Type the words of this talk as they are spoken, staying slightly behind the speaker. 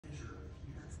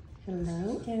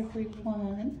Hello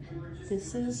everyone.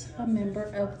 This is a member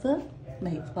of the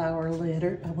Mayflower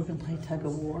litter. Oh, we're gonna play tug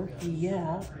of war.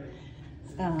 Yeah.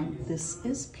 This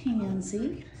is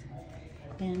Pansy,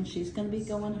 and she's gonna be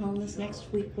going home this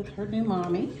next week with her new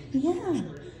mommy. Yeah,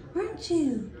 aren't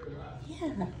you?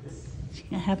 Yeah. She's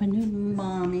gonna have a new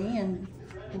mommy and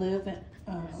live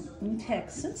in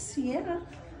Texas. Yeah.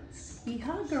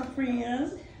 Yeehaw,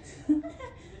 girlfriend.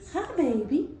 Hi,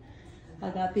 baby. I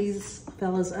got these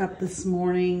fellas up this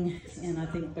morning, and I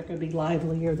think they're gonna be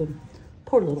livelier than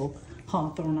poor little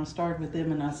Hawthorne. I started with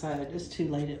them and I decided it's too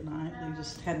late at night. They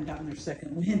just hadn't gotten their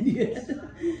second wind yet.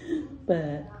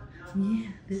 But yeah,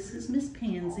 this is Miss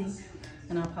Pansy.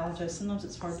 And I apologize, sometimes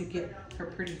it's hard to get her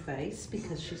pretty face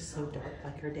because she's so dark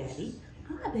like her daddy.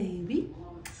 Hi, baby.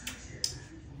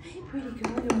 Hey, pretty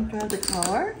girl, you wanna drive the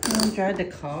car? You wanna drive the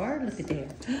car? Look at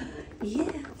that. Yeah,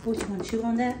 what, you wanna chew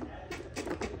on that?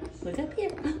 Look up here.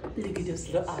 Look at those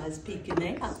little eyes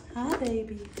peeking out. Hi,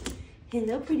 baby.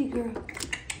 Hello, pretty girl.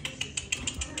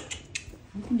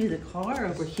 You can do the car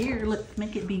over here. Look,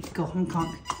 make it be go honk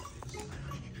honk. You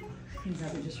can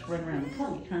probably just run around the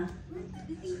park, huh?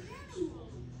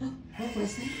 Oh, what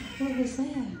was that? What was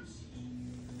that?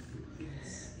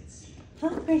 Hi,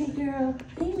 pretty girl.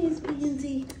 Hey, Miss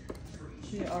Pansy.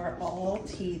 We are all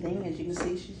teething. As you can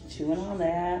see, she's chewing on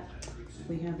that.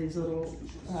 We have these little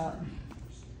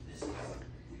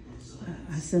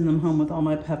I send them home with all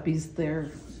my puppies.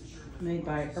 They're made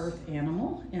by Earth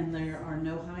Animal, and there are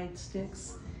no hide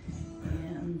sticks,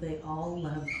 and they all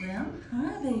love them.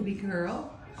 Hi, baby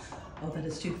girl. Oh, that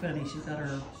is too funny. She's got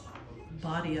her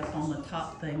body up on the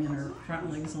top thing and her front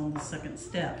legs on the second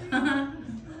step. Oh,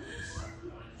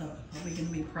 are we gonna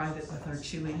be private with our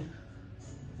chewing?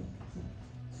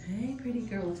 Hey, pretty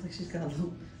girl. Looks like she's got a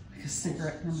little, like a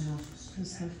cigarette in her mouth.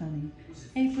 That's so funny.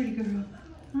 Hey, pretty girl.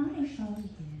 Hi. Oh,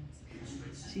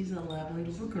 yes. She's a lovely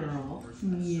little girl.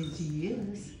 Yes, she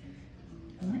is.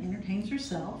 Entertains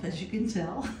herself, as you can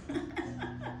tell.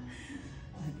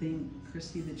 I think,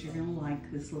 Christy, that you're going to like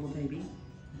this little baby.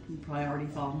 You probably already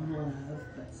fallen in love,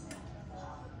 but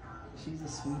she's a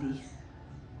sweetie.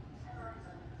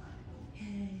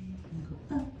 Yay.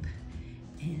 Go up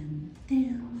and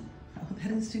down. Oh,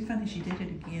 that is too funny. She did it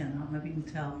again. I don't know if you can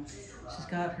tell. She's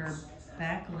got her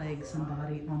back legs and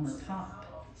body on the top.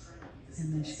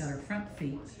 And then she got her front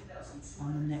feet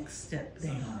on the next step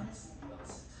down.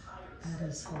 That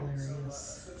is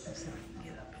hilarious. Let's see if I can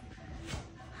get up.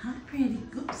 Hi, pretty.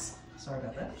 Oops. Sorry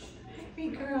about that. Hey,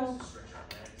 girl.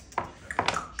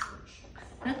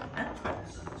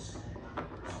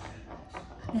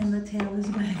 And the tail is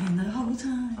wagging the whole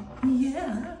time.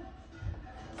 Yeah.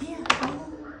 Yeah.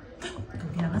 Oh. Go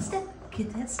get on a stick.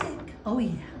 Get that stick. Oh,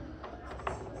 yeah.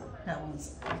 That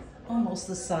one's almost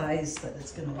the size that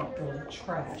it's going to go in the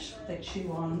trash. They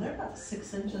chew on. They're about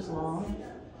 6 inches long.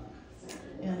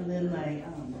 And then they,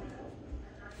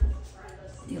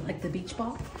 you like the beach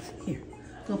ball? Here,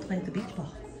 go play with the beach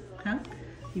ball. Huh?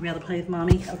 You rather play with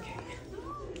mommy? Okay.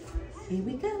 Here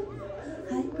we go.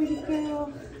 Hi, pretty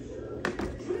girl.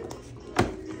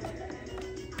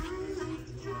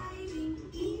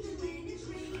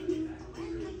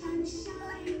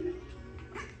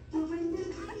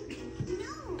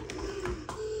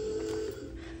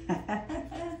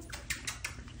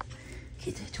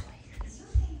 Get that toy.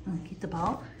 Want to get the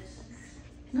ball?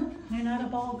 No, you're not a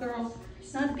ball girl.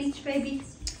 Not a beach baby.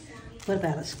 What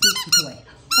about a squeaky toy?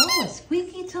 Oh, a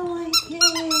squeaky toy. Yay!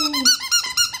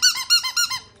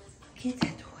 Get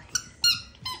that toy.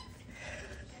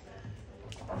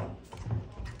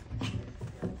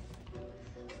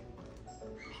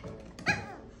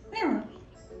 There.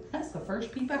 That's the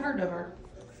first peep I heard of her.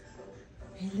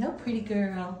 Hello, pretty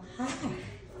girl. Hi.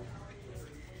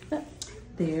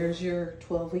 There's your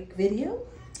 12-week video.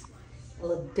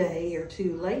 A day or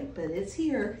two late, but it's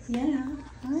here. Yeah.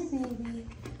 Hi, baby.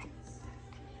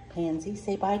 Pansy,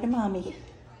 say bye to mommy.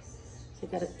 So you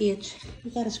got an itch.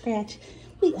 You got a scratch.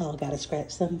 We all got a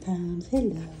scratch sometimes.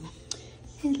 Hello.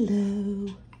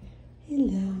 Hello.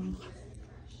 Hello.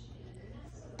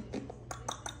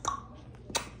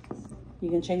 You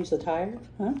gonna change the tire?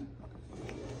 Huh?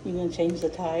 You gonna change the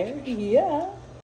tire? Yeah.